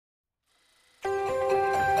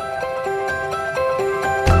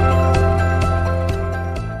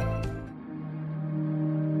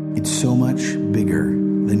much bigger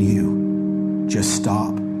than you. Just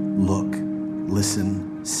stop, look,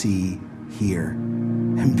 listen, see, hear,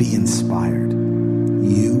 and be inspired.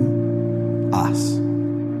 You, us,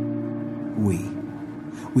 we.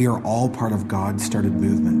 We are all part of God-started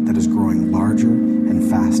movement that is growing larger and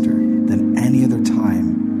faster than any other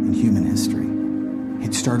time in human history.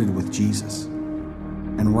 It started with Jesus.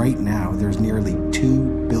 And right now, there's nearly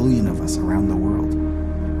 2 billion of us around the world.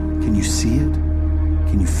 Can you see it?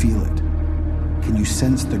 Can you feel it? Can you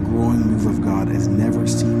sense the growing move of God as never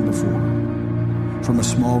seen before? From a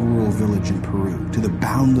small rural village in Peru to the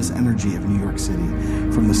boundless energy of New York City,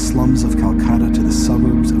 from the slums of Calcutta to the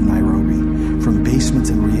suburbs of Nairobi, from basements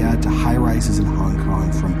in Riyadh to high-rises in Hong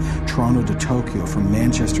Kong, from Toronto to Tokyo, from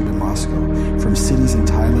Manchester to Moscow, from cities in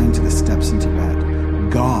Thailand to the steppes in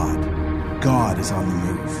Tibet, God is on the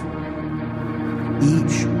move.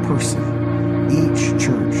 Each person, each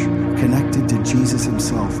church, connected to Jesus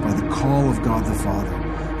himself by the call of God the Father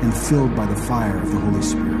and filled by the fire of the Holy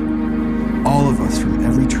Spirit. All of us from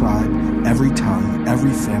every tribe, every tongue,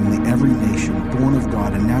 every family, every nation, born of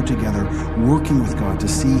God and now together working with God to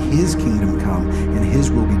see his kingdom come and his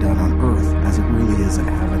will be done on earth as it really is in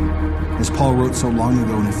heaven. As Paul wrote so long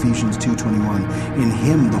ago in Ephesians 2:21, in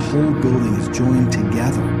him the whole building is joined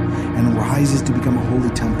together and rises to become a holy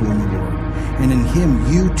temple in the Lord. And in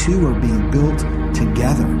him you too are being built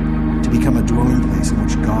together to become a dwelling place in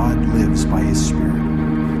which God lives by his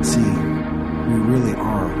Spirit. See, we really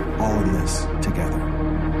are all in this together.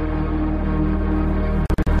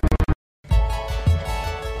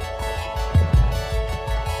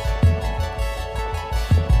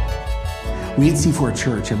 We at C4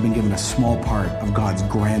 Church have been given a small part of God's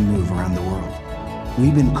grand move around the world.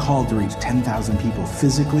 We've been called to reach 10,000 people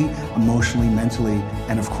physically, emotionally, mentally,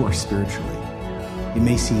 and of course spiritually. It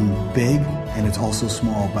may seem big and it's also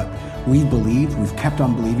small, but we believe, we've kept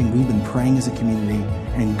on believing, we've been praying as a community,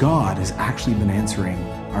 and God has actually been answering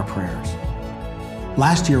our prayers.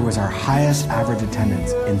 Last year was our highest average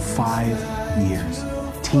attendance in 5 years.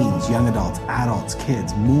 Teens, young adults,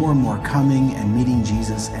 kids, more and more coming and meeting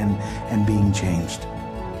Jesus and being changed.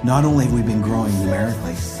 Not only have we been growing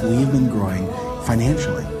numerically, we've been growing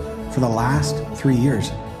financially. For the last 3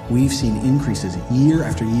 years, we've seen increases year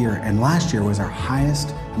after year, and last year was our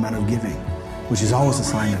highest amount of giving, which is always a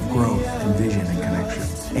sign of growth and vision and connection.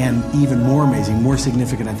 And even more amazing, more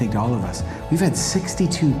significant, I think, to all of us, we've had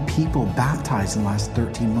 62 people baptized in the last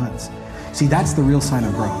 13 months. See, that's the real sign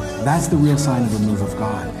of growth. That's the real sign of the move of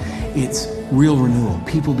God. It's real renewal,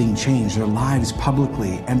 people being changed, their lives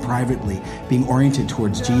publicly and privately being oriented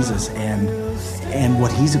towards Jesus and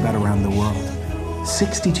what he's about around the world.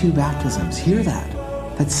 62 baptisms, hear that.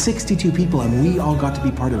 That's 62 people, and we all got to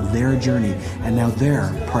be part of their journey, and now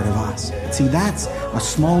they're part of us. See, that's a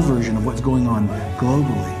small version of what's going on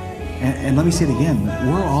globally. And let me say it again,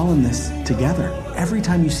 we're all in this together. Every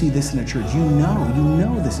time you see this in a church, you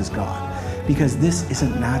know this is God, because this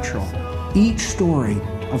isn't natural. Each story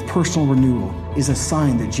of personal renewal is a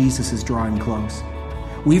sign that Jesus is drawing close.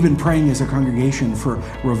 We've been praying as a congregation for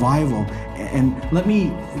revival, and let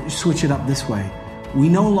me switch it up this way. We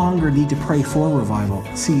no longer need to pray for revival.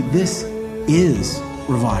 See, this is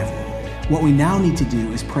revival. What we now need to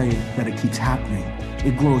do is pray that it keeps happening.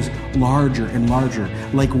 It grows larger and larger,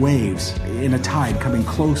 like waves in a tide, coming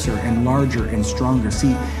closer and larger and stronger.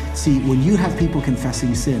 See, when you have people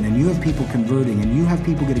confessing sin, and you have people converting, and you have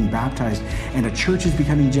people getting baptized, and a church is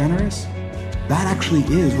becoming generous, that actually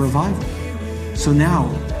is revival. So now,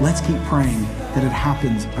 let's keep praying that it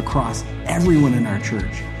happens across everyone in our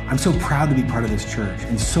church. I'm so proud to be part of this church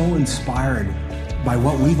and so inspired by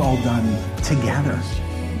what we've all done together.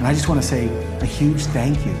 And I just want to say a huge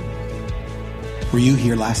thank you. Were you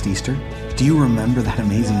here last Easter? Do you remember that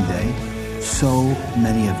amazing day? So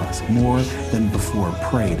many of us, more than before,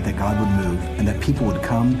 prayed that God would move and that people would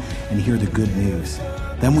come and hear the good news.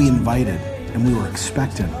 Then we invited and we were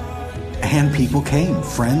expectant. And people came,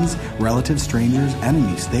 friends, relatives, strangers,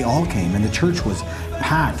 enemies, they all came, and the church was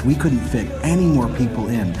packed. We couldn't fit any more people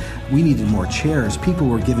in. We needed more chairs. People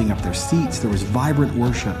were giving up their seats. There was vibrant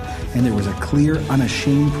worship, and there was a clear,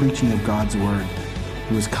 unashamed preaching of God's word.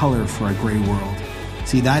 It was color for a gray world.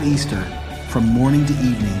 See, that Easter, from morning to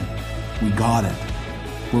evening, we got it.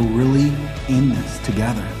 We're really in this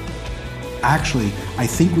together. Actually, I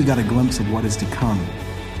think we got a glimpse of what is to come.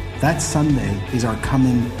 That Sunday is our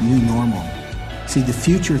coming new normal. See, the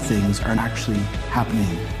future things are actually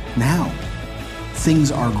happening now.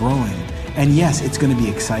 Things are growing. And yes, it's going to be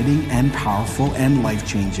exciting and powerful and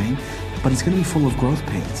life-changing, but it's going to be full of growth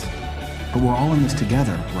pains. But we're all in this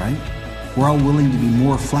together, right? We're all willing to be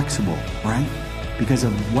more flexible, right? Because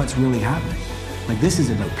of what's really happening. Like, this is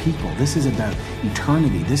about people. This is about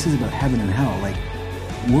eternity. This is about heaven and hell. Like,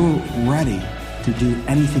 we're ready to do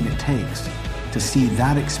anything it takes to see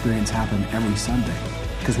that experience happen every Sunday,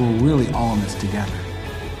 because we're really all in this together.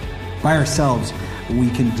 By ourselves, we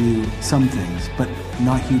can do some things, but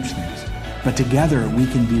not huge things. But together, we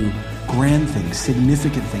can do grand things,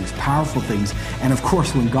 significant things, powerful things. And of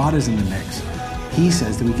course, when God is in the mix, he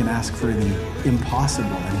says that we can ask for the impossible,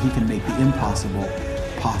 and he can make the impossible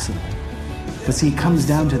possible. But see, it comes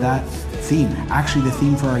down to that theme, actually the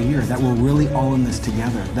theme for our year, that we're really all in this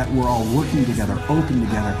together, that we're all working together, open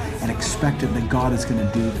together, and expectant that God is going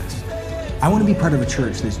to do this. I want to be part of a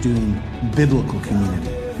church that's doing biblical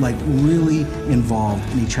community, like really involved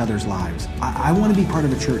in each other's lives. I want to be part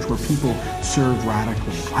of a church where people serve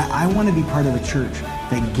radically. I want to be part of a church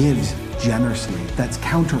that gives generously, that's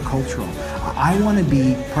countercultural. I want to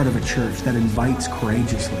be part of a church that invites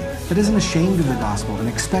courageously, that isn't ashamed of the gospel and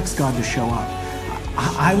expects God to show up.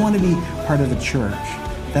 I want to be part of a church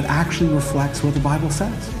that actually reflects what the Bible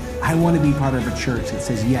says. I want to be part of a church that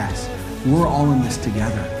says, yes, we're all in this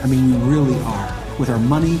together. I mean, we really are. With our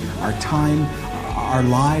money, our time, our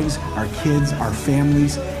lives, our kids, our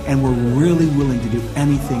families, and we're really willing to do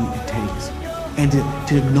anything it takes. And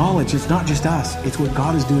to acknowledge it's not just us, it's what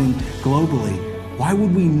God is doing globally. Why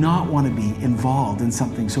would we not want to be involved in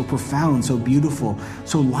something so profound, so beautiful,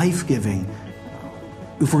 so life-giving?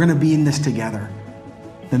 If we're going to be in this together,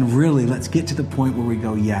 then really let's get to the point where we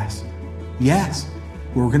go, yes,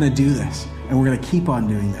 we're going to do this, and we're going to keep on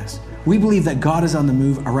doing this. We believe that God is on the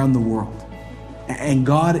move around the world, and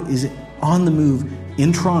God is on the move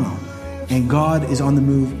in Toronto, and God is on the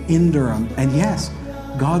move in Durham, and yes,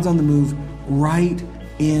 God's on the move right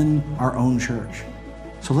in our own church.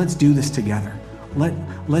 So let's do this together.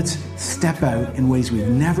 Let's step out in ways we've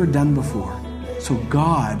never done before, so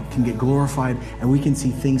God can get glorified and we can see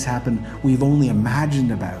things happen we've only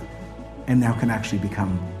imagined about and now can actually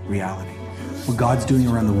become reality. What God's doing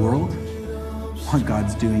around the world, what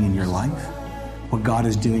God's doing in your life, what God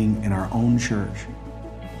is doing in our own church.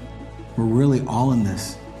 We're really all in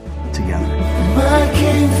this together. My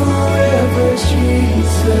King forever,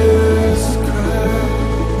 Jesus Christ.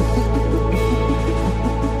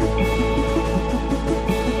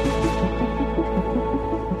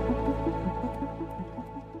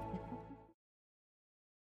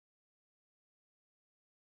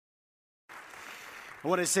 I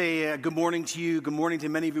want to say good morning to you, good morning to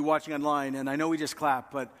many of you watching online, and I know we just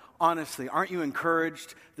clapped, but honestly, aren't you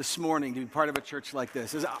encouraged this morning to be part of a church like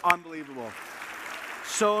this? It's unbelievable.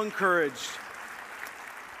 So encouraged.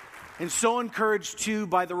 And so encouraged too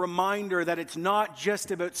by the reminder that it's not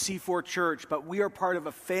just about C4 Church, but we are part of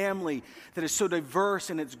a family that is so diverse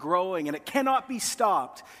and it's growing, and it cannot be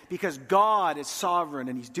stopped because God is sovereign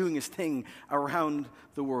and he's doing his thing around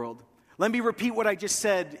the world. Let me repeat what I just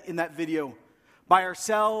said in that video. By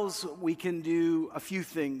ourselves, we can do a few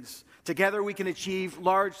things. Together, we can achieve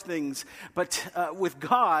large things. But with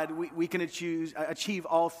God, we can achieve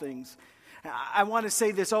all things. I want to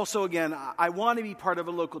say this also again. I want to be part of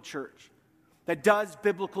a local church that does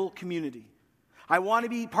biblical community. I want to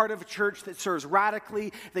be part of a church that serves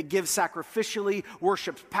radically, that gives sacrificially,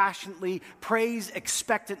 worships passionately, prays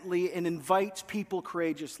expectantly, and invites people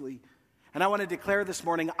courageously. And I want to declare this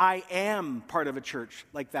morning, I am part of a church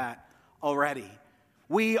like that already.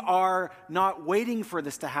 We are not waiting for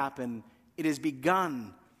this to happen. It has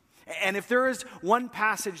begun. And if there is one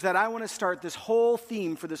passage that I want to start this whole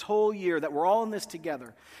theme for this whole year, that we're all in this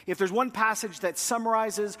together, if there's one passage that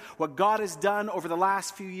summarizes what God has done over the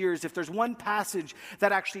last few years, if there's one passage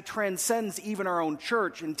that actually transcends even our own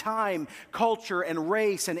church in time, culture, and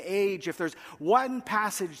race and age, if there's one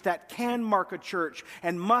passage that can mark a church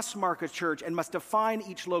and must mark a church and must define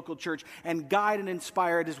each local church and guide and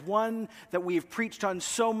inspire, it is one that we have preached on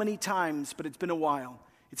so many times, but it's been a while.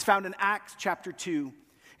 It's found in Acts chapter 2.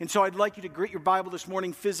 And so I'd like you to greet your Bible this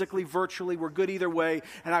morning physically, virtually. We're good either way.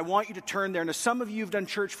 And I want you to turn there. Now, some of you have done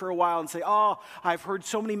church for a while and say, oh, I've heard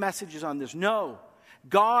so many messages on this. No,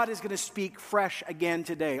 God is going to speak fresh again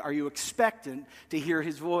today. Are you expectant to hear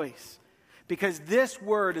his voice? Because this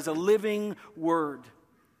word is a living word.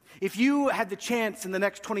 If you had the chance in the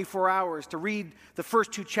next 24 hours to read the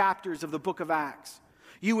first 2 chapters of the book of Acts,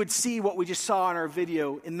 you would see what we just saw in our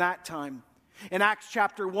video in that time. In Acts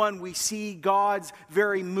chapter 1, we see God's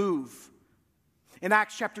very move. In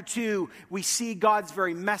Acts chapter 2, we see God's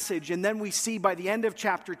very message. And then we see by the end of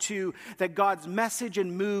chapter 2 that God's message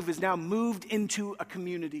and move is now moved into a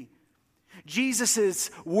community.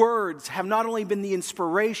 Jesus' words have not only been the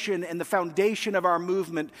inspiration and the foundation of our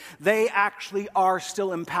movement, they actually are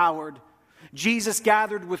still empowered. Jesus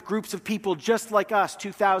gathered with groups of people just like us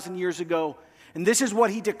 2,000 years ago. And this is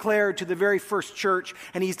what he declared to the very first church,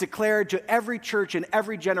 and he's declared to every church in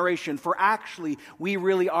every generation, for actually, we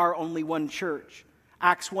really are only one church.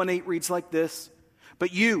 Acts 1:8 reads like this,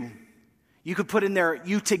 "But you could put in there,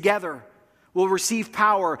 you together will receive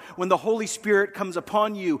power when the Holy Spirit comes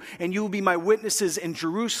upon you, and you will be my witnesses in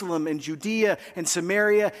Jerusalem and Judea and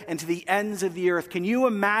Samaria and to the ends of the earth." Can you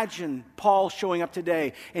imagine Paul showing up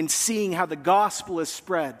today and seeing how the gospel is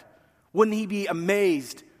spread? Wouldn't he be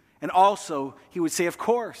amazed? And also, he would say, of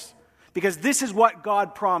course, because this is what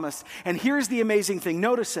God promised. And here's the amazing thing.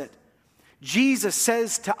 Notice it. Jesus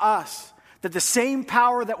says to us that the same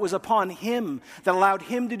power that was upon him, that allowed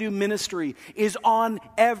him to do ministry, is on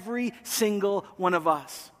every single one of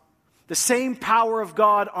us. The same power of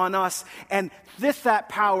God on us. And with that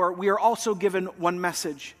power, we are also given one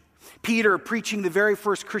message. Peter, preaching the very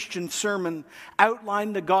first Christian sermon,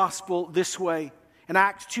 outlined the gospel this way. In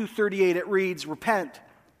Acts 2:38, it reads, "Repent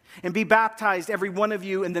and be baptized, every one of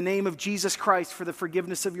you, in the name of Jesus Christ for the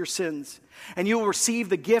forgiveness of your sins. And you will receive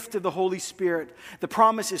the gift of the Holy Spirit. The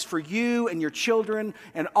promise is for you and your children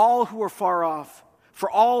and all who are far off,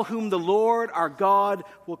 for all whom the Lord our God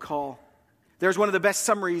will call." There's one of the best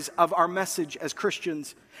summaries of our message as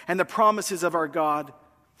Christians and the promises of our God.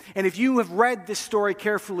 And if you have read this story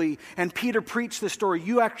carefully, and Peter preached this story,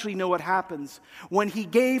 you actually know what happens. When he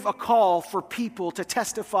gave a call for people to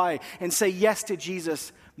testify and say yes to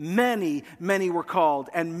Jesus, many, many were called,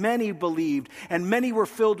 and many believed, and many were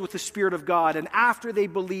filled with the Spirit of God. And after they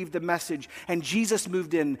believed the message, and Jesus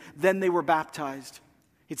moved in, then they were baptized.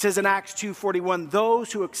 It says in Acts 2:41,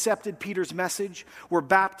 those who accepted Peter's message were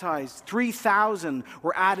baptized. 3,000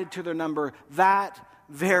 were added to their number that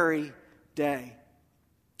very day.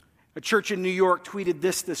 A church in New York tweeted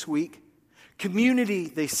this week. "Community,"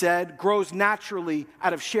 they said, "grows naturally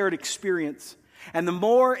out of shared experience. And the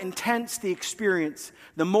more intense the experience,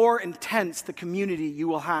 the more intense the community you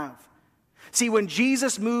will have." See, when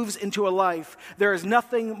Jesus moves into a life, there is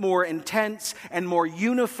nothing more intense and more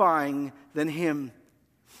unifying than him.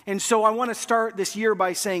 And so I want to start this year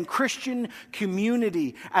by saying Christian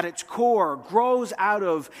community at its core grows out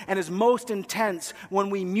of and is most intense when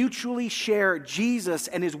we mutually share Jesus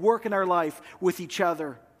and his work in our life with each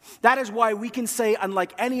other. That is why we can say,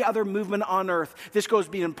 unlike any other movement on earth, this goes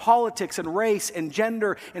beyond politics and race and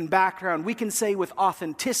gender and background, we can say with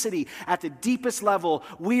authenticity at the deepest level,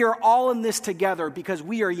 we are all in this together because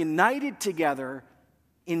we are united together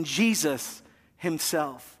in Jesus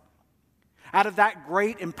himself. Out of that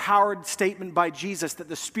great empowered statement by Jesus that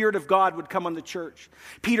the Spirit of God would come on the church,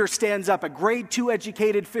 Peter stands up, a grade 2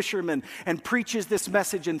 educated fisherman, and preaches this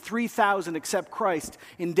message, and 3,000 accept Christ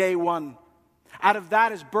in day one. Out of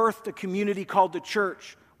that is birthed a community called the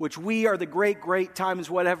church, which we are the great times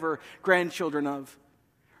whatever grandchildren of.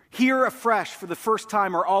 Hear afresh for the first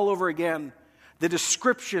time or all over again the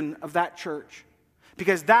description of that church.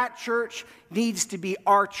 Because that church needs to be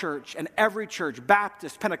our church, and every church,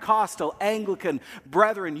 Baptist, Pentecostal, Anglican,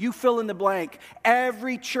 Brethren, you fill in the blank,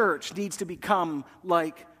 every church needs to become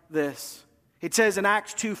like this. It says in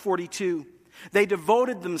Acts 2:42, they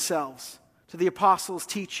devoted themselves to the apostles'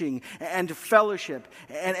 teaching and to fellowship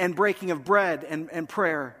and breaking of bread and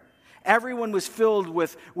prayer. Everyone was filled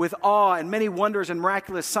with awe, and many wonders and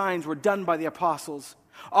miraculous signs were done by the apostles.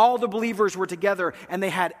 All the believers were together, and they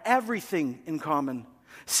had everything in common.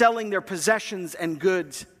 Selling their possessions and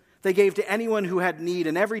goods, they gave to anyone who had need.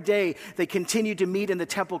 And every day they continued to meet in the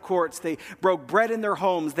temple courts. They broke bread in their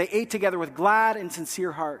homes. They ate together with glad and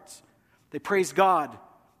sincere hearts. They praised God.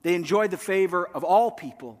 They enjoyed the favor of all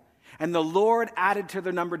people. And the Lord added to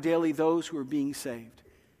their number daily those who were being saved.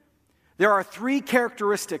 There are 3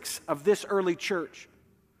 characteristics of this early church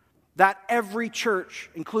that every church,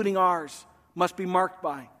 including ours, must be marked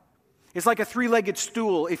by. It's like a 3-legged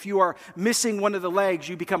stool. If you are missing one of the legs,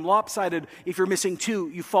 you become lopsided. If you're missing 2,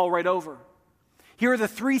 you fall right over. Here are the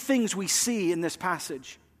 3 things we see in this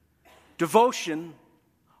passage: devotion,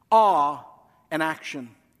 awe, and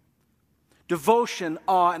action. Devotion,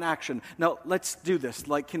 awe, and action. Now, let's do this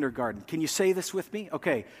like kindergarten. Can you say this with me?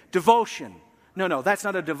 Okay. Devotion. No, that's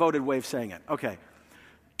not a devoted way of saying it. Okay.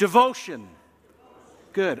 Devotion.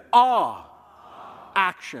 Good. Awe.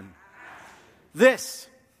 Action. This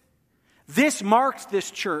marked this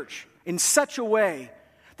church in such a way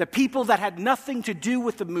that people that had nothing to do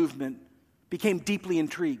with the movement became deeply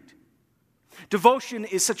intrigued. Devotion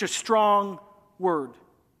is such a strong word,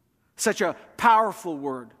 such a powerful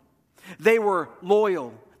word. They were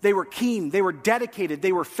loyal, they were keen, they were dedicated,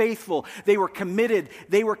 they were faithful, they were committed,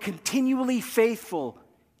 they were continually faithful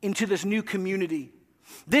into this new community.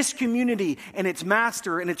 This community and its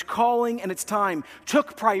master and its calling and its time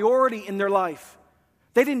took priority in their life.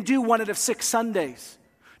 They didn't do one out of 6 Sundays.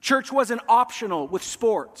 Church wasn't optional with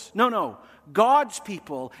sports. No. God's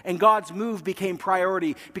people and God's move became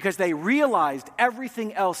priority because they realized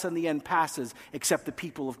everything else in the end passes except the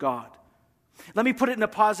people of God. Let me put it in a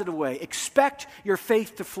positive way. Expect your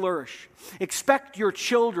faith to flourish. Expect your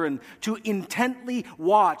children to intently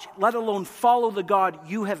watch, let alone follow the God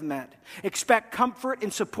you have met. Expect comfort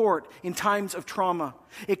and support in times of trauma.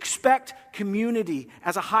 Expect community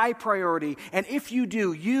as a high priority. And if you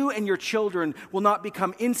do, you and your children will not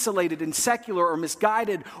become insulated and secular or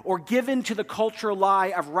misguided or given to the cultural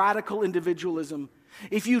lie of radical individualism.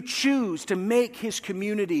 If you choose to make his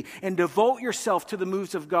community and devote yourself to the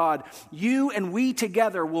moves of God, you and we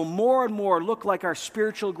together will more and more look like our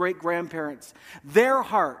spiritual great-grandparents. Their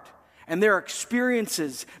heart and their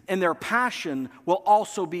experiences and their passion will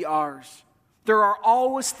also be ours. There are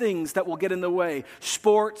always things that will get in the way.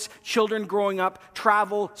 Sports, children growing up,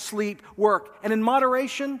 travel, sleep, work. And in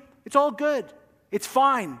moderation, it's all good. It's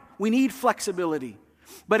fine. We need flexibility.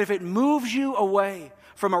 But if it moves you away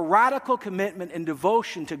from a radical commitment and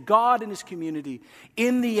devotion to God and his community,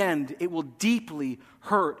 in the end, it will deeply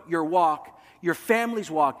hurt your walk, your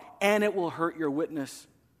family's walk, and it will hurt your witness.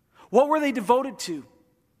 What were they devoted to?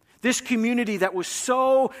 This community that was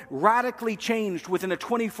so radically changed within a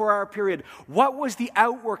 24-hour period, what was the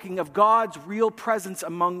outworking of God's real presence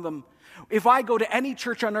among them? If I go to any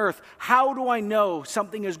church on earth, how do I know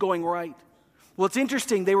something is going right? Well, it's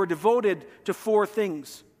interesting. They were devoted to 4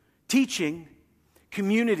 things: teaching,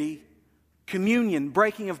 community, communion,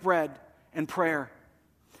 breaking of bread, and prayer.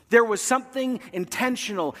 There was something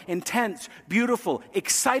intentional, intense, beautiful,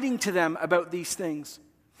 exciting to them about these things.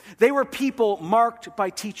 They were people marked by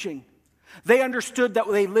teaching. They understood that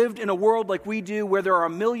they lived in a world like we do where there are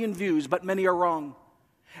 1 million views, but many are wrong.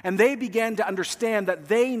 And they began to understand that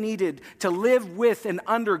they needed to live with and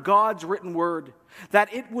under God's written word,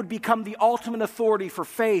 that it would become the ultimate authority for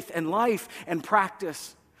faith and life and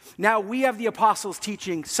practice. Now we have the apostles'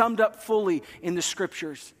 teaching summed up fully in the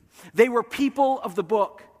scriptures. They were people of the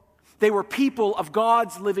book. They were people of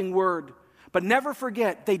God's living word. But never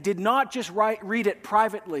forget, they did not just read it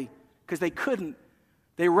privately, because they couldn't.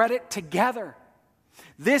 They read it together.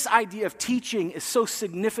 This idea of teaching is so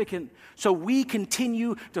significant, so we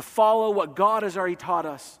continue to follow what God has already taught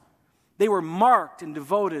us. They were marked and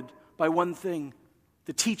devoted by one thing: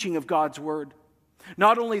 the teaching of God's word.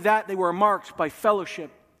 Not only that, they were marked by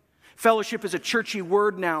fellowship. Fellowship is a churchy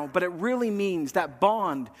word now, but it really means that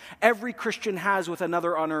bond every Christian has with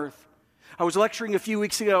another on earth. I was lecturing a few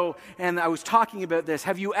weeks ago, and I was talking about this.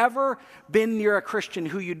 Have you ever been near a Christian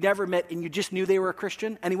who you'd never met and you just knew they were a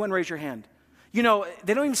Christian? Anyone raise your hand? You know,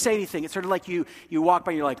 they don't even say anything. It's sort of like you walk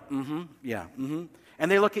by and you're like, yeah. And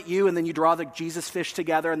they look at you, and then you draw the Jesus fish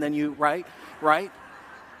together, and then you, right?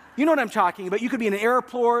 You know what I'm talking about. You could be in an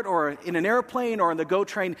airport or in an airplane or on the GO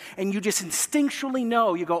train, and you just instinctually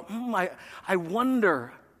know. You go, I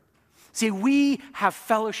wonder. See, we have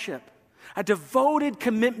fellowship, a devoted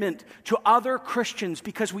commitment to other Christians,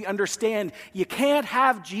 because we understand you can't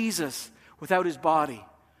have Jesus without his body.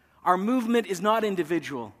 Our movement is not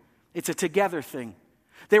individual. It's a together thing.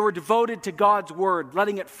 They were devoted to God's word,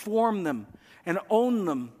 letting it form them and own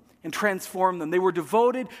them and transform them. They were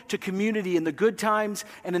devoted to community in the good times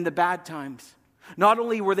and in the bad times. Not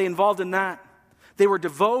only were they involved in that, they were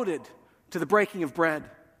devoted to the breaking of bread.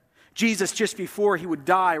 Jesus, just before he would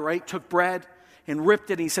die, took bread and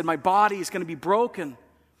ripped it, and he said, my body is going to be broken.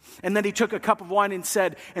 And then he took a cup of wine and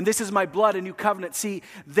said, and this is my blood, a new covenant. See,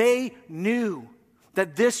 they knew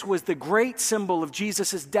that this was the great symbol of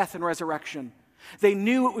Jesus' death and resurrection. They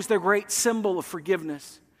knew it was the great symbol of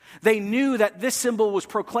forgiveness. They knew that this symbol was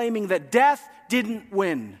proclaiming that death didn't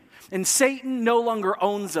win, and Satan no longer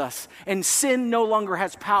owns us, and sin no longer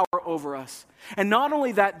has power over us. And not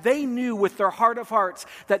only that, they knew with their heart of hearts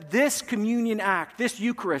that this communion act, this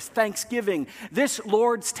Eucharist, Thanksgiving, this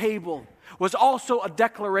Lord's table was also a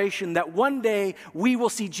declaration that one day we will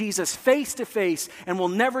see Jesus face to face, and we'll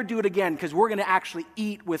never do it again because we're going to actually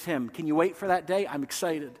eat with him. Can you wait for that day? I'm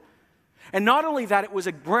excited. And not only that, it was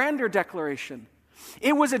a grander declaration.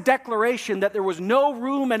 It was a declaration that there was no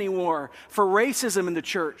room anymore for racism in the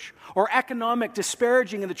church or economic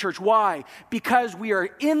disparaging in the church. Why? Because we are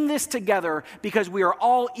in this together, because we are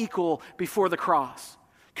all equal before the cross.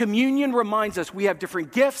 Communion reminds us we have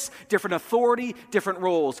different gifts, different authority, different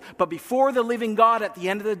roles. But before the living God at the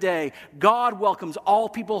end of the day, God welcomes all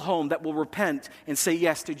people home that will repent and say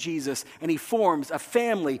yes to Jesus. And he forms a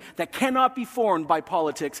family that cannot be formed by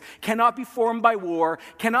politics, cannot be formed by war,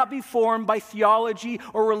 cannot be formed by theology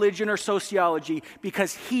or religion or sociology,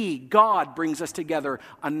 because he, God, brings us together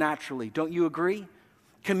unnaturally. Don't you agree?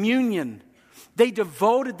 Communion They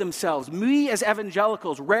devoted themselves. We as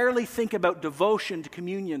evangelicals rarely think about devotion to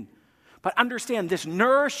communion. But understand, this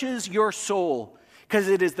nourishes your soul because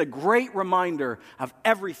it is the great reminder of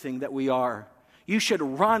everything that we are. You should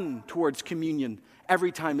run towards communion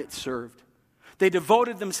every time it's served. They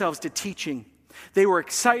devoted themselves to teaching. They were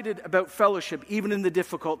excited about fellowship, even in the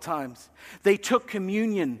difficult times. They took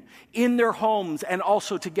communion in their homes and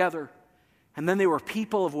also together. And then they were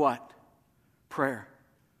people of what? Prayer.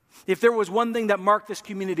 If there was one thing that marked this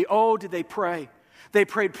community, oh, did they pray? They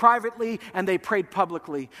prayed privately and they prayed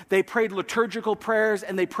publicly. They prayed liturgical prayers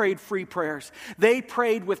and they prayed free prayers. They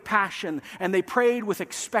prayed with passion and they prayed with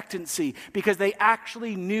expectancy because they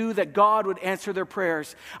actually knew that God would answer their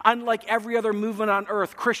prayers. Unlike every other movement on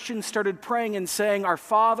earth, Christians started praying and saying, "Our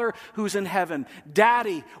Father who's in heaven,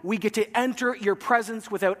 Daddy, we get to enter your presence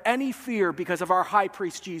without any fear because of our high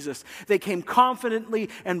priest Jesus." They came confidently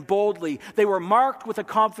and boldly. They were marked with a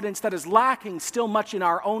confidence that is lacking still much in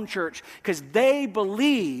our own church because they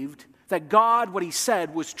believed that God, what he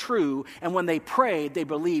said, was true, and when they prayed, they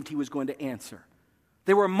believed he was going to answer.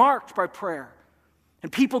 They were marked by prayer.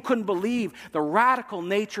 And people couldn't believe the radical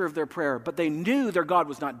nature of their prayer, but they knew their God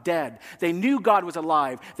was not dead. They knew God was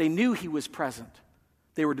alive. They knew he was present.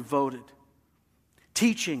 They were devoted.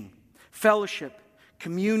 Teaching, fellowship,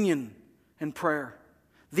 communion, and prayer.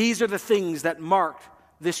 These are the things that marked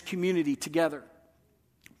this community together.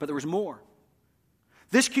 But there was more.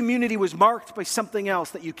 This community was marked by something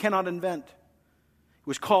else that you cannot invent. It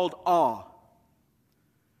was called awe.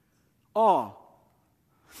 Awe.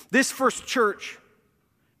 This first church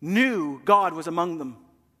knew God was among them.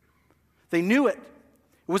 They knew it.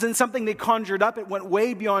 It wasn't something they conjured up. It went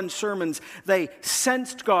way beyond sermons. They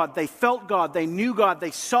sensed God. They felt God. They knew God.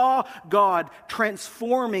 They saw God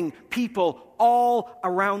transforming people all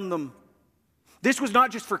around them. This was not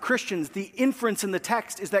just for Christians. The inference in the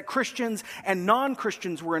text is that Christians and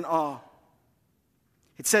non-Christians were in awe.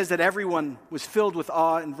 It says that everyone was filled with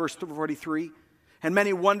awe in verse 43, and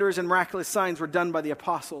many wonders and miraculous signs were done by the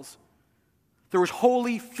apostles. There was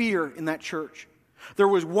holy fear in that church. There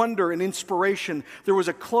was wonder and inspiration. There was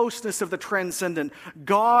a closeness of the transcendent.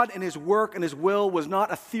 God and his work and his will was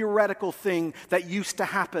not a theoretical thing that used to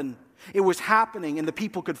happen. It was happening, and the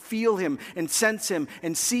people could feel him and sense him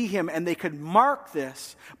and see him, and they could mark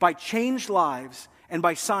this by changed lives and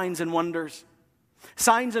by signs and wonders.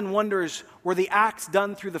 Signs and wonders were the acts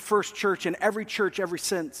done through the first church and every church ever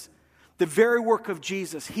since. The very work of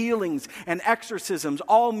Jesus, healings and exorcisms,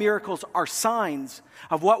 all miracles are signs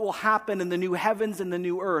of what will happen in the new heavens and the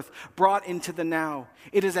new earth brought into the now.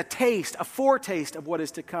 It is a taste, a foretaste of what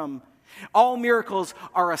is to come. All miracles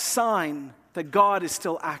are a sign that God is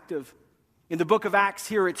still active. In the book of Acts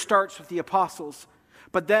here, it starts with the apostles.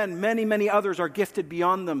 But then many, many others are gifted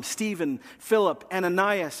beyond them. Stephen, Philip,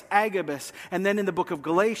 Ananias, Agabus. And then in the book of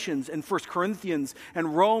Galatians and 1 Corinthians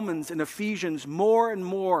and Romans and Ephesians, more and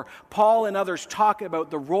more, Paul and others talk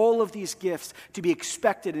about the role of these gifts to be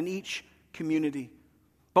expected in each community.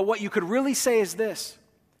 But what you could really say is this.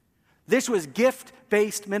 This was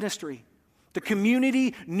gift-based ministry. The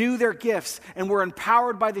community knew their gifts and were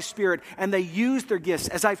empowered by the Spirit, and they used their gifts.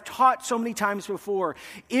 As I've taught so many times before,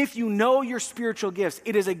 if you know your spiritual gifts,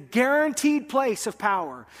 it is a guaranteed place of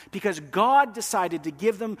power because God decided to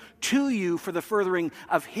give them to you for the furthering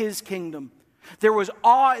of his kingdom. There was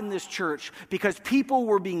awe in this church because people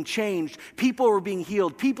were being changed. People were being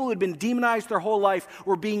healed. People who had been demonized their whole life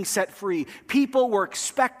were being set free. People were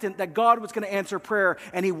expectant that God was going to answer prayer,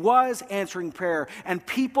 and he was answering prayer. And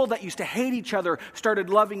people that used to hate each other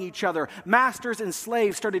started loving each other. Masters and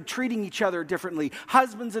slaves started treating each other differently.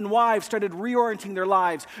 Husbands and wives started reorienting their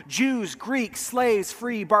lives. Jews, Greeks, slaves,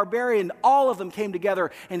 free, barbarian, all of them came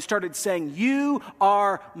together and started saying, "You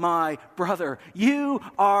are my brother. You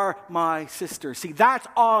are my sister." See, that's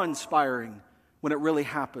awe-inspiring when it really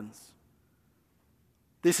happens.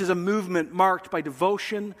 This is a movement marked by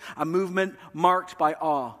devotion, a movement marked by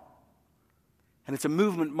awe. And it's a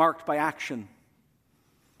movement marked by action.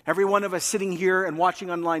 Every one of us sitting here and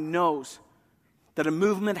watching online knows that a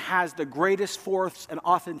movement has the greatest force and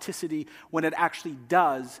authenticity when it actually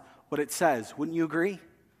does what it says. Wouldn't you agree?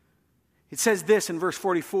 It says this in verse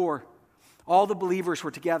 44. All the believers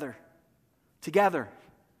were together.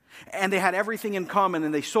 And they had everything in common,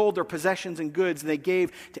 and they sold their possessions and goods, and they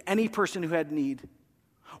gave to any person who had need.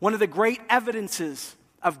 One of the great evidences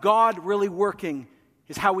of God really working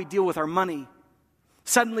is how we deal with our money.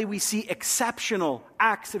 Suddenly we see exceptional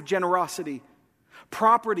acts of generosity.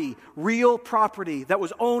 Property, real property that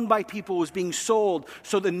was owned by people was being sold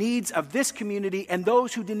so the needs of this community and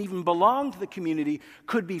those who didn't even belong to the community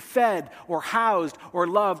could be fed or housed or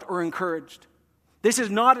loved or encouraged. This is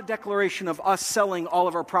not a declaration of us selling all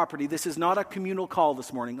of our property. This is not a communal call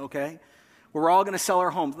this morning, okay? Where we're all going to sell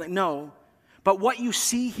our homes. No. But what you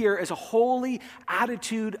see here is a holy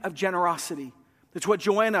attitude of generosity. That's what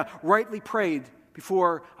Joanna rightly prayed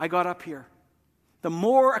before I got up here. The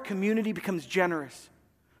more a community becomes generous,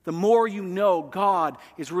 the more you know God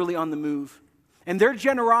is really on the move. And their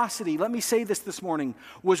generosity, let me say this morning,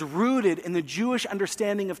 was rooted in the Jewish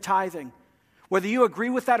understanding of tithing. Whether you agree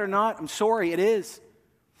with that or not, I'm sorry, it is.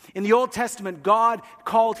 In the Old Testament, God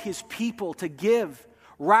called his people to give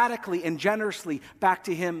radically and generously back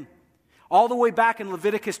to him. All the way back in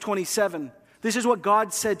Leviticus 27, this is what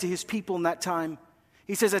God said to his people in that time.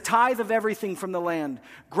 He says, a tithe of everything from the land,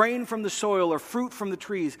 grain from the soil, or fruit from the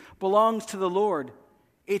trees, belongs to the Lord.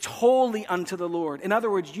 It's holy unto the Lord. In other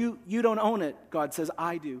words, you don't own it. God says,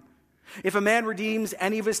 I do. If a man redeems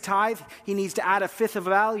any of his tithe, he needs to add a fifth of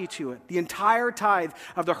value to it. The entire tithe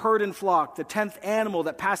of the herd and flock, the 10th animal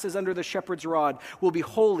that passes under the shepherd's rod, will be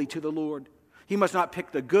holy to the Lord. He must not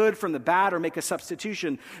pick the good from the bad or make a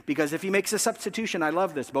substitution, because if he makes a substitution, I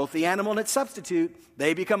love this, both the animal and its substitute,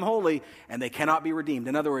 they become holy and they cannot be redeemed.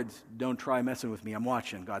 In other words, don't try messing with me. I'm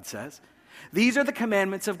watching, God says. These are the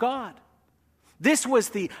commandments of God. This was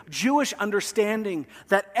the Jewish understanding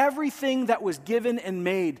that everything that was given and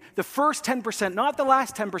made, the first 10%, not the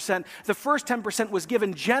last 10%, the first 10% was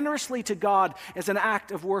given generously to God as an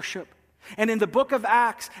act of worship. And in the book of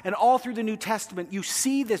Acts and all through the New Testament, you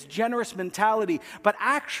see this generous mentality, but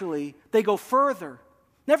actually they go further.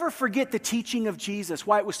 Never forget the teaching of Jesus,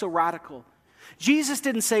 why it was so radical. Jesus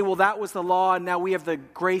didn't say, well, that was the law and now we have the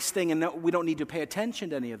grace thing and we don't need to pay attention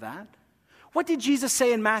to any of that. What did Jesus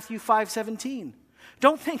say in Matthew 5:17?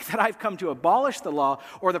 Don't think that I've come to abolish the law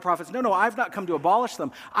or the prophets. No, I've not come to abolish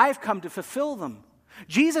them. I've come to fulfill them.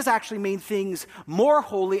 Jesus actually made things more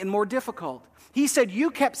holy and more difficult. He said,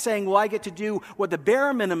 you kept saying, well, I get to do what the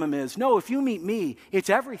bare minimum is. No, if you meet me, it's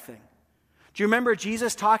everything. Do you remember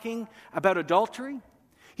Jesus talking about adultery?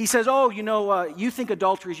 He says, you think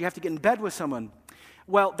adultery is you have to get in bed with someone.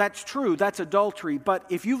 Well, that's true. That's adultery. But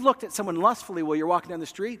if you've looked at someone lustfully while you're walking down the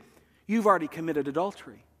street, you've already committed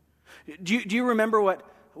adultery. Do you remember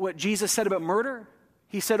what Jesus said about murder?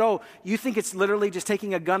 He said, you think it's literally just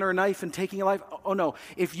taking a gun or a knife and taking a life? Oh, no.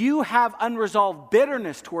 If you have unresolved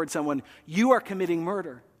bitterness towards someone, you are committing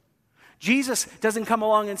murder. Jesus doesn't come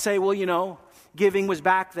along and say, well, giving was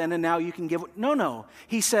back then and now you can give. No.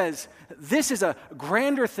 He says, this is a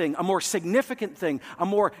grander thing, a more significant thing, a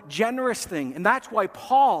more generous thing. And that's why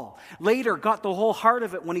Paul later got the whole heart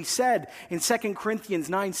of it when he said in 2 Corinthians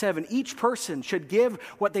 9:7, each person should give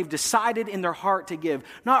what they've decided in their heart to give.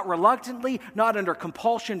 Not reluctantly, not under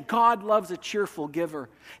compulsion. God loves a cheerful giver.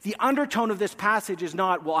 The undertone of this passage is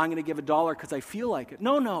not, well, I'm going to give $1 because I feel like it.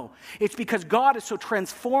 No. It's because God has so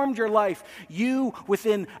transformed your life. You,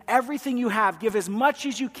 within everything you have, give as much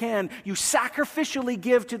as you can. You sacrificially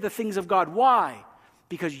give to the things of God. Why?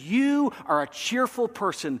 Because you are a cheerful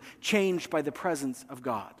person changed by the presence of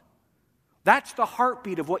God. That's the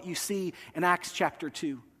heartbeat of what you see in Acts chapter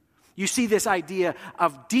 2. You see this idea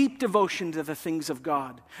of deep devotion to the things of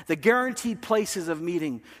God, the guaranteed places of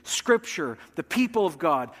meeting, Scripture, the people of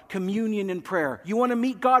God, communion and prayer. You want to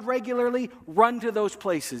meet God regularly? Run to those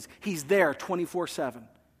places. He's there 24/7.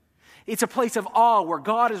 It's a place of awe where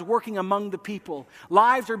God is working among the people.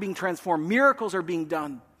 Lives are being transformed. Miracles are being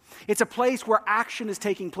done. It's a place where action is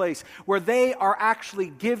taking place, where they are actually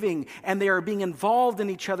giving and they are being involved in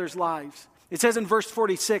each other's lives. It says in verse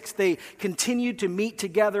 46, they continued to meet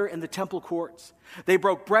together in the temple courts. They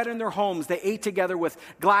broke bread in their homes. They ate together with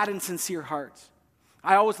glad and sincere hearts.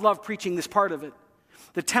 I always love preaching this part of it.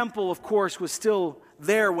 The temple, of course, was still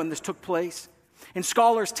there when this took place. And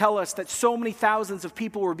scholars tell us that so many thousands of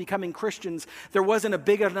people were becoming Christians, there wasn't a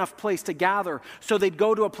big enough place to gather. So they'd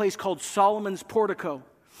go to a place called Solomon's Portico.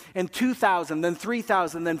 And 2,000, then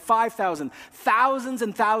 3,000, then 5,000. Thousands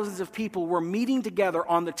and thousands of people were meeting together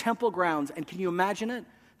on the temple grounds. And can you imagine it?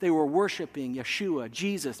 They were worshiping Yeshua,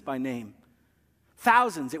 Jesus by name.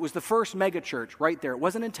 Thousands. It was the first megachurch right there. It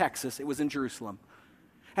wasn't in Texas. It was in Jerusalem.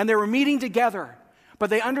 And they were meeting together. But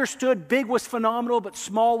they understood big was phenomenal, but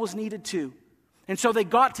small was needed too. And so they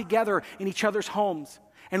got together in each other's homes.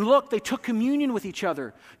 And look, they took communion with each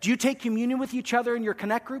other. Do you take communion with each other in your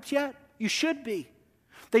connect groups yet? You should be.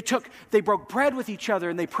 They broke bread with each other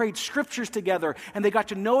and they prayed scriptures together and they got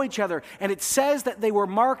to know each other. And it says that they were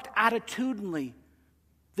marked attitudinally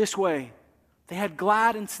this way. They had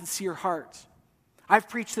glad and sincere hearts. I've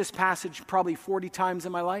preached this passage probably 40 times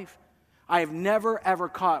in my life. I have never, ever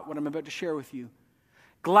caught what I'm about to share with you.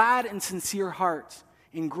 Glad and sincere hearts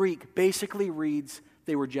in Greek basically reads,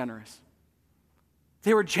 they were generous.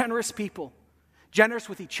 They were generous people. Generous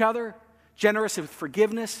with each other, generous with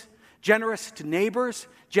forgiveness, generous to neighbors,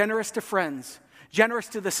 generous to friends, generous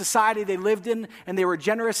to the society they lived in, and they were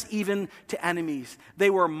generous even to enemies. They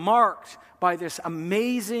were marked by this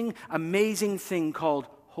amazing, amazing thing called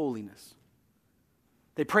holiness.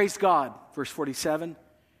 They praised God, verse 47.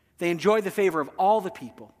 They enjoyed the favor of all the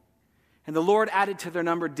people. And the Lord added to their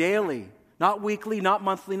number daily, not weekly, not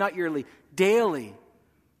monthly, not yearly, daily,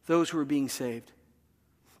 those who were being saved.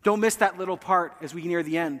 Don't miss that little part as we near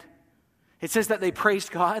the end. It says that they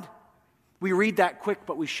praised God. We read that quick,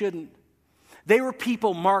 but we shouldn't. They were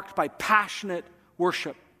people marked by passionate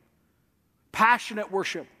worship. Passionate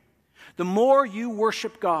worship. The more you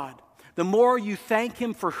worship God, the more you thank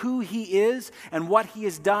Him for who He is and what He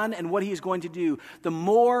has done and what He is going to do, the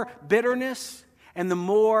more bitterness and the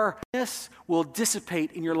more this will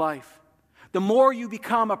dissipate in your life. The more you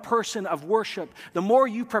become a person of worship, the more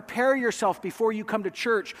you prepare yourself before you come to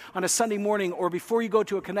church on a Sunday morning or before you go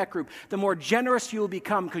to a connect group, the more generous you will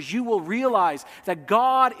become, because you will realize that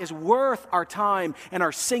God is worth our time and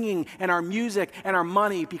our singing and our music and our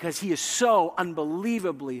money, because He is so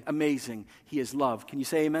unbelievably amazing. He is love. Can you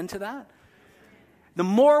say amen to that? The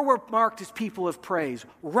more we're marked as people of praise,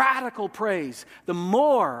 radical praise, the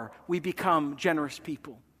more we become generous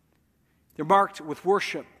people. They're marked with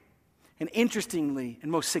worship. And interestingly,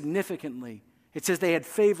 and most significantly, it says they had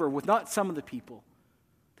favor with not some of the people.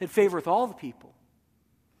 They had favor with all the people.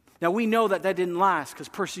 Now we know that didn't last, because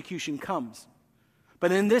persecution comes.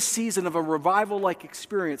 But in this season of a revival-like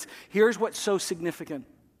experience, here's what's so significant.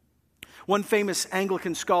 One famous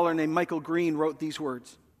Anglican scholar named Michael Green wrote these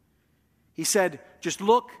words. He said, just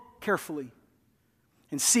look carefully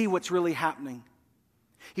and see what's really happening.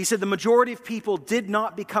 He said the majority of people did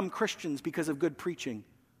not become Christians because of good preaching.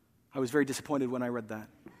 I was very disappointed when I read that.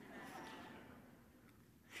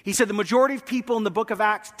 He said the majority of people in the book of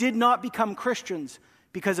Acts did not become Christians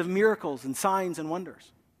because of miracles and signs and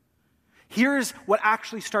wonders. Here's what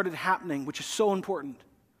actually started happening, which is so important.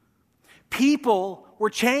 People were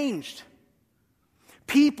changed.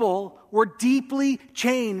 People were deeply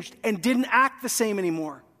changed and didn't act the same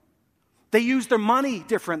anymore. They used their money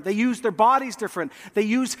different. They used their bodies different. They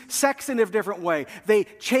used sex in a different way. They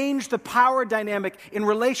changed the power dynamic in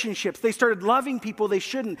relationships. They started loving people they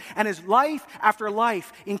shouldn't. And as life after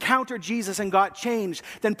life encountered Jesus and got changed,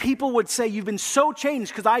 then people would say, you've been so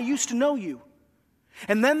changed because I used to know you.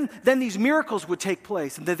 And then these miracles would take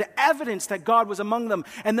place, and the evidence that God was among them.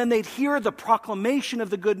 And then they'd hear the proclamation of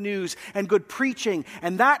the good news and good preaching.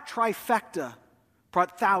 And that trifecta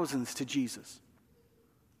brought thousands to Jesus.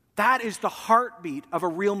 That is the heartbeat of a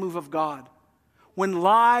real move of God. When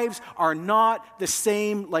lives are not the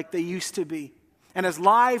same like they used to be. And as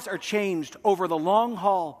lives are changed over the long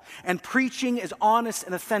haul, and preaching is honest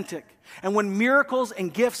and authentic, and when miracles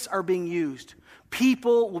and gifts are being used,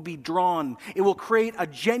 people will be drawn. It will create a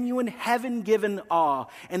genuine heaven-given awe,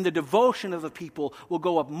 and the devotion of the people will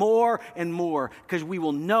go up more and more, because we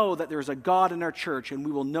will know that there is a God in our church, and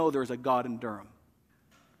we will know there is a God in Durham.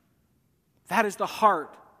 That is the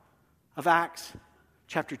heart of Acts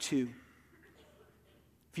chapter 2.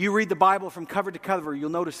 If you read the Bible from cover to cover, you'll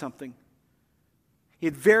notice something.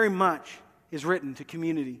 It very much is written to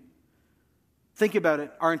community. Think about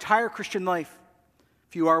it. Our entire Christian life,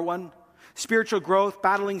 if you are one, spiritual growth,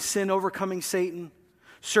 battling sin, overcoming Satan,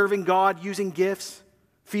 serving God, using gifts,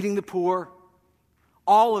 feeding the poor,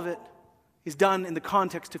 all of it is done in the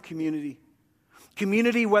context of community.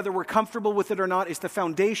 Community, whether we're comfortable with it or not, is the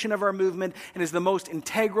foundation of our movement and is the most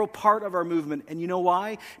integral part of our movement. And you know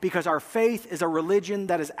why? Because our faith is a religion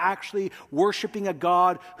that is actually worshiping a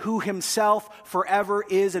God who Himself forever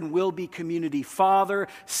is and will be community. Father,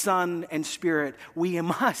 Son, and Spirit. We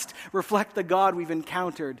must reflect the God we've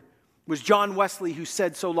encountered. It was John Wesley who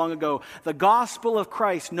said so long ago, the gospel of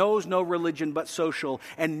Christ knows no religion but social,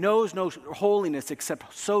 and knows no holiness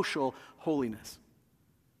except social holiness.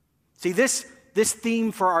 See, this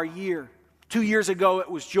theme for our year. 2 years ago, it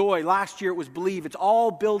was joy. Last year, it was believe. It's all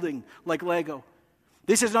building like Lego.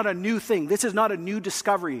 This is not a new thing. This is not a new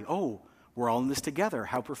discovery. Oh, we're all in this together.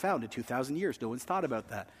 How profound. In 2,000 years, no one's thought about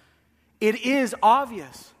that. It is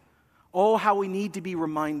obvious. Oh, how we need to be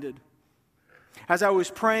reminded. As I was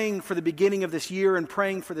praying for the beginning of this year and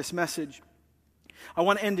praying for this message, I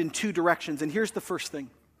want to end in two directions. And here's the first thing.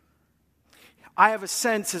 I have a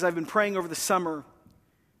sense, as I've been praying over the summer,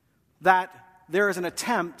 that there is an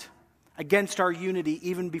attempt against our unity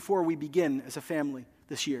even before we begin as a family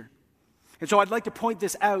this year. And so I'd like to point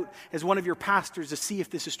this out as one of your pastors to see if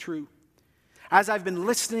this is true. As I've been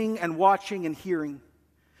listening and watching and hearing,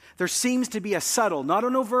 there seems to be a subtle, not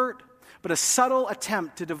an overt, but a subtle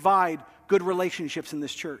attempt to divide good relationships in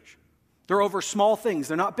this church. They're over small things.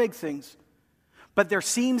 They're not big things. But there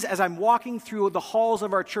seems, as I'm walking through the halls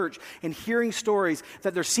of our church and hearing stories,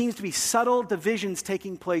 that there seems to be subtle divisions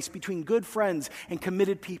taking place between good friends and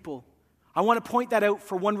committed people. I want to point that out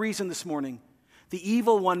for one reason this morning. The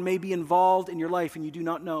evil one may be involved in your life and you do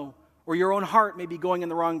not know, or your own heart may be going in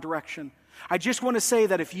the wrong direction. I just want to say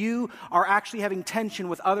that if you are actually having tension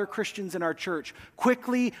with other Christians in our church,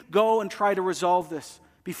 quickly go and try to resolve this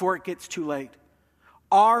before it gets too late.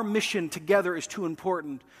 Our mission together is too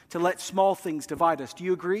important to let small things divide us. Do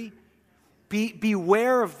you agree?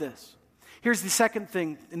 Beware of this. Here's the second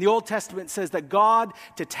thing. In the Old Testament, it says that God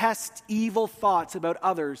detests evil thoughts about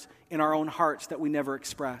others in our own hearts that we never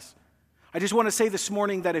express. I just want to say this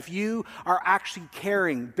morning that if you are actually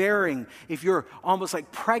bearing, if you're almost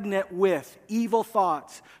like pregnant with evil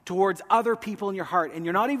thoughts towards other people in your heart, and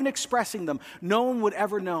you're not even expressing them, no one would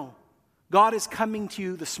ever know. God is coming to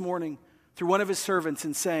you this morning through one of his servants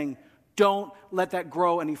and saying, don't let that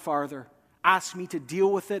grow any farther. Ask me to deal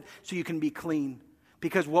with it so you can be clean.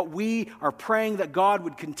 Because what we are praying that God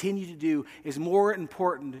would continue to do is more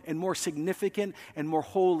important and more significant and more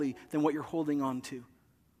holy than what you're holding on to.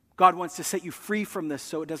 God wants to set you free from this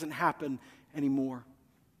so it doesn't happen anymore.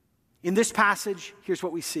 In this passage, here's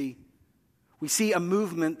what we see. We see a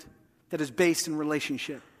movement that is based in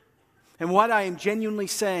relationship. And what I am genuinely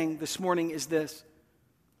saying this morning is this.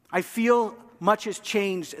 I feel much has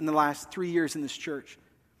changed in the last 3 years in this church.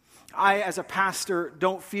 I, as a pastor,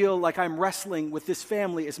 don't feel like I'm wrestling with this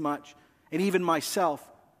family as much, and even myself,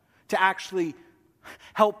 to actually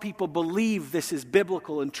help people believe this is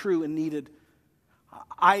biblical and true and needed.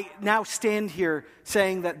 I now stand here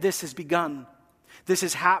saying that this has begun. This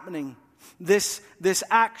is happening. This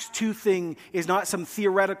Acts 2 thing is not some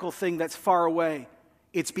theoretical thing that's far away.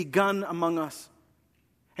 It's begun among us.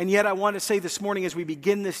 And yet I want to say this morning as we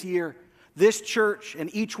begin this year, this church and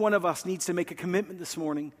each one of us needs to make a commitment this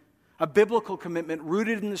morning, a biblical commitment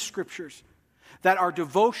rooted in the Scriptures, that our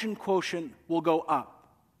devotion quotient will go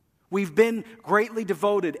up. We've been greatly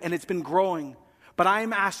devoted and it's been growing, but I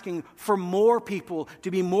am asking for more people to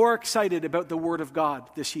be more excited about the Word of God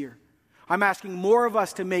this year. I'm asking more of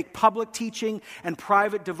us to make public teaching and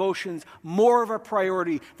private devotions more of a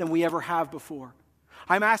priority than we ever have before.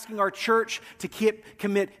 I'm asking our church to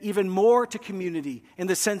commit even more to community in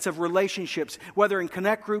the sense of relationships, whether in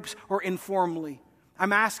connect groups or informally.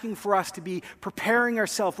 I'm asking for us to be preparing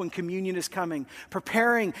ourselves when communion is coming,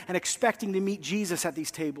 preparing and expecting to meet Jesus at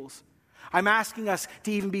these tables. I'm asking us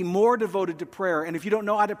to even be more devoted to prayer. And if you don't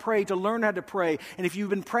know how to pray, to learn how to pray. And if you've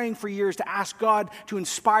been praying for years, to ask God to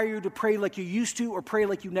inspire you to pray like you used to or pray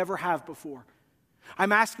like you never have before.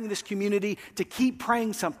 I'm asking this community to keep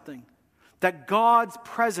praying something, that God's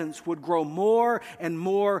presence would grow more and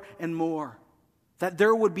more and more. That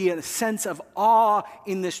there would be a sense of awe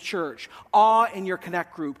in this church, awe in your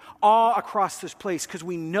connect group, awe across this place, because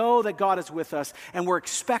we know that God is with us and we're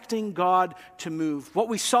expecting God to move. What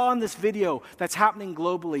we saw in this video that's happening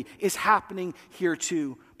globally is happening here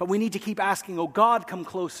too. But we need to keep asking, oh God, come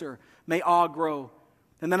closer. May awe grow.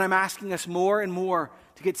 And then I'm asking us more and more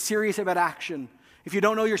to get serious about action. If you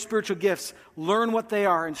don't know your spiritual gifts, learn what they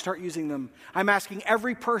are and start using them. I'm asking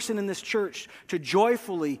every person in this church to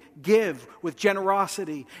joyfully give with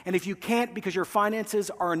generosity. And if you can't because your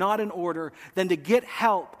finances are not in order, then to get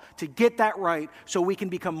help to get that right so we can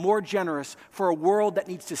become more generous for a world that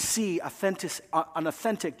needs to see an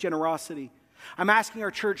authentic generosity. I'm asking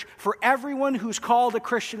our church, for everyone who's called a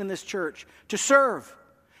Christian in this church, to serve.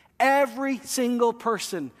 Every single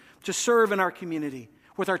person to serve in our community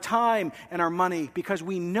with our time and our money, because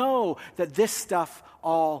we know that this stuff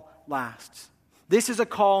all lasts. This is a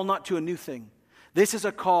call not to a new thing. This is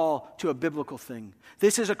a call to a biblical thing.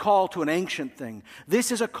 This is a call to an ancient thing.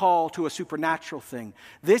 This is a call to a supernatural thing.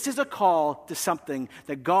 This is a call to something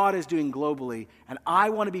that God is doing globally, and I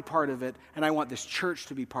want to be part of it, and I want this church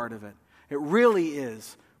to be part of it. It really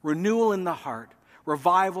is renewal in the heart,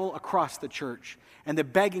 revival across the church, and the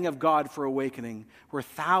begging of God for awakening, where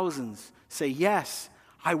thousands say, yes,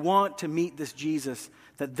 I want to meet this Jesus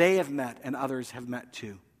that they have met and others have met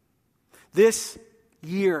too. This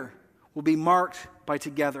year will be marked by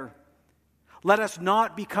together. Let us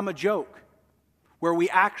not become a joke where we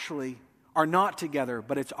actually are not together,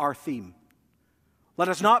 but it's our theme. Let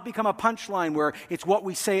us not become a punchline where it's what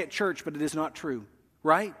we say at church, but it is not true,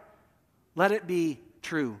 right? Let it be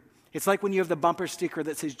true. It's like when you have the bumper sticker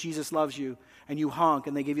that says Jesus loves you and you honk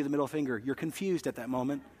and they give you the middle finger. You're confused at that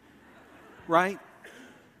moment, right?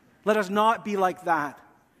 Let us not be like that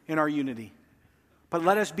in our unity, but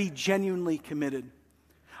let us be genuinely committed.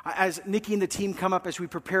 As Nikki and the team come up as we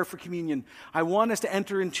prepare for communion, I want us to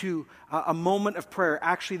enter into a moment of prayer.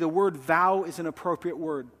 Actually, the word vow is an appropriate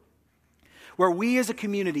word. Where we as a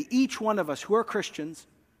community, each one of us who are Christians,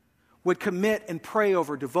 would commit and pray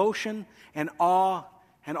over devotion and awe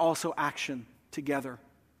and also action together.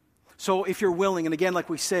 So if you're willing, and again, like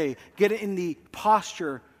we say, get it in the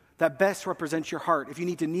posture that best represents your heart. If you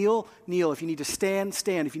need to kneel, kneel. If you need to stand,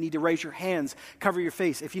 stand. If you need to raise your hands, cover your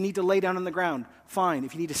face. If you need to lay down on the ground, fine.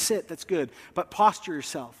 If you need to sit, that's good. But posture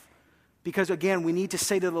yourself. Because again, we need to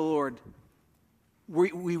say to the Lord,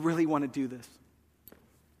 we really want to do this.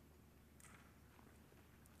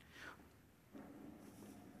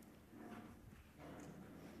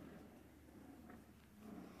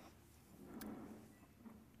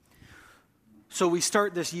 So we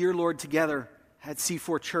start this year, Lord, together at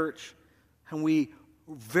C4 Church, and we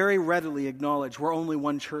very readily acknowledge we're only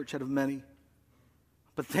one church out of many.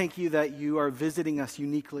 But thank you that you are visiting us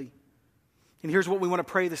uniquely. And here's what we want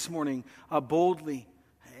to pray this morning, boldly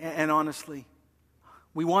and honestly.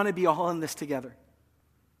 We want to be all in this together.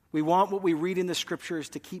 We want what we read in the Scriptures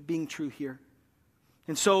to keep being true here.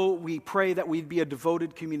 And so we pray that we'd be a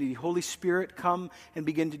devoted community. Holy Spirit, come and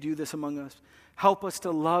begin to do this among us. Help us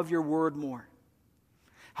to love your word more.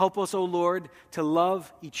 Help us, O Lord, to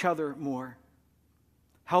love each other more.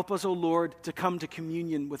 Help us, O Lord, to come to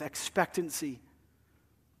communion with expectancy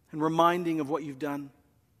and reminding of what you've done.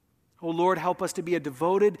 O Lord, help us to be a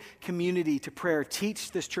devoted community to prayer.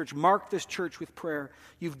 Teach this church, mark this church with prayer.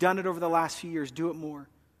 You've done it over the last few years. Do it more.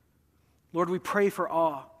 Lord, we pray for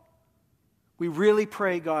awe. We really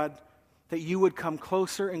pray, God, that you would come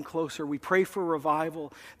closer and closer. We pray for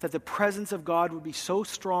revival, that the presence of God would be so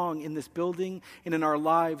strong in this building and in our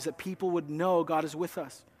lives that people would know God is with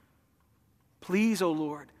us. Please, O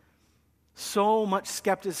Lord, so much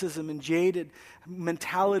skepticism and jaded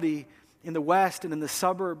mentality in the West and in the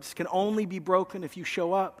suburbs can only be broken if you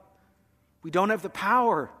show up. We don't have the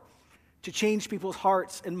power to change people's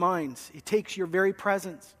hearts and minds. It takes your very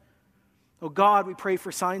presence. Oh God, we pray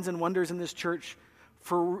for signs and wonders in this church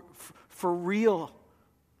for real,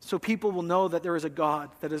 so people will know that there is a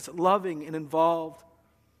God that is loving and involved,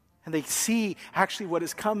 and they see actually what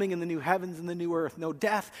is coming in the new heavens and the new earth. No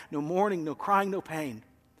death, no mourning, no crying, no pain.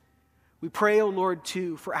 We pray, O Lord,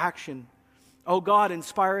 too, for action. Oh God,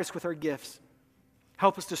 inspire us with our gifts.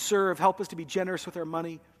 Help us to serve. Help us to be generous with our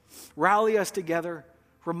money. Rally us together.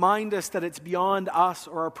 Remind us that it's beyond us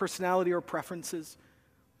or our personality or preferences,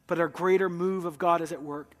 but our greater move of God is at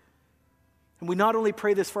work. And we not only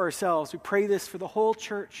pray this for ourselves, we pray this for the whole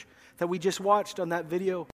church that we just watched on that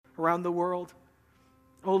video around the world.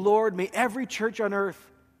 Oh Lord, may every church on earth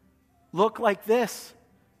look like this.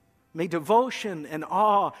 May devotion and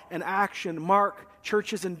awe and action mark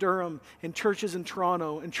churches in Durham and churches in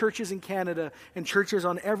Toronto and churches in Canada and churches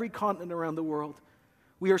on every continent around the world.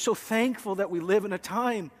 We are so thankful that we live in a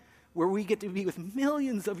time where we get to be with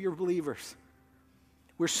millions of your believers.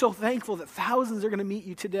 We're so thankful that thousands are going to meet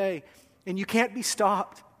you today. And you can't be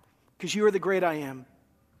stopped because you are the great I am.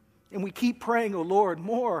 And we keep praying, oh Lord,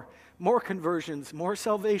 more conversions, more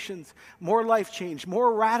salvations, more life change,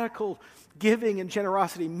 more radical giving and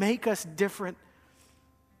generosity. Make us different.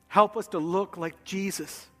 Help us to look like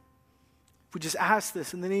Jesus. We just ask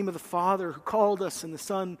this in the name of the Father who called us and the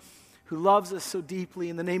Son who loves us so deeply,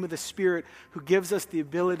 in the name of the Spirit who gives us the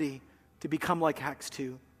ability to become like Acts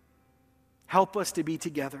 2. Help us to be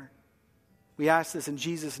together. We ask this in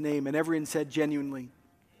Jesus' name, and everyone said genuinely,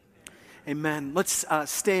 amen. Let's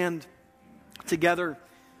stand together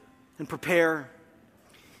and prepare.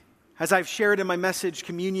 As I've shared in my message,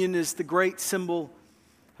 communion is the great symbol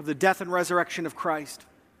of the death and resurrection of Christ.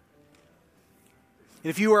 And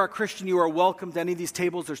if you are a Christian, you are welcome to any of these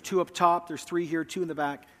tables. There's 2 up top, there's 3 here, 2 in the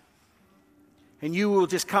back. And you will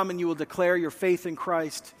just come and you will declare your faith in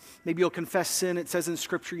Christ. Maybe you'll confess sin. It says in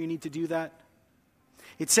Scripture you need to do that.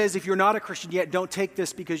 It says if you're not a Christian yet, don't take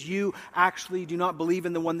this because you actually do not believe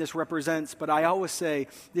in the one this represents. But I always say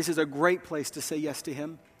this is a great place to say yes to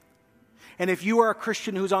him. And if you are a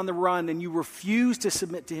Christian who's on the run and you refuse to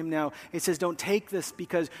submit to him now, it says don't take this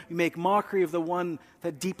because you make mockery of the one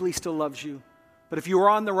that deeply still loves you. But if you are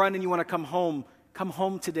on the run and you want to come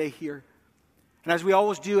home today here. And as we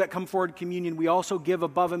always do at Come Forward Communion, we also give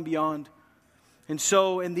above and beyond. And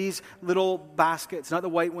so in these little baskets, not the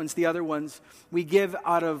white ones, the other ones, we give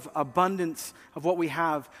out of abundance of what we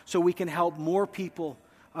have so we can help more people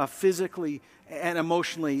physically and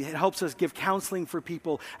emotionally. It helps us give counseling for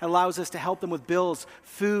people. It allows us to help them with bills,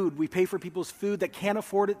 food. We pay for people's food that can't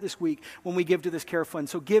afford it this week when we give to this care fund.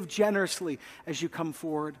 So give generously as you come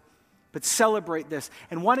forward. But celebrate this.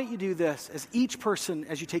 And why don't you do this? As each person,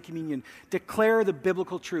 as you take communion, declare the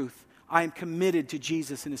biblical truth. I am committed to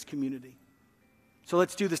Jesus and his community. So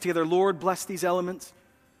let's do this together. Lord, bless these elements.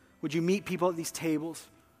 Would you meet people at these tables?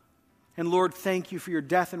 And Lord, thank you for your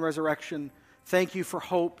death and resurrection. Thank you for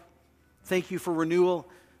hope. Thank you for renewal.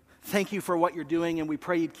 Thank you for what you're doing, and we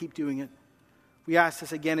pray you'd keep doing it. We ask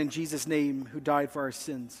this again in Jesus' name, who died for our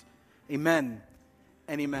sins. Amen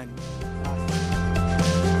and amen.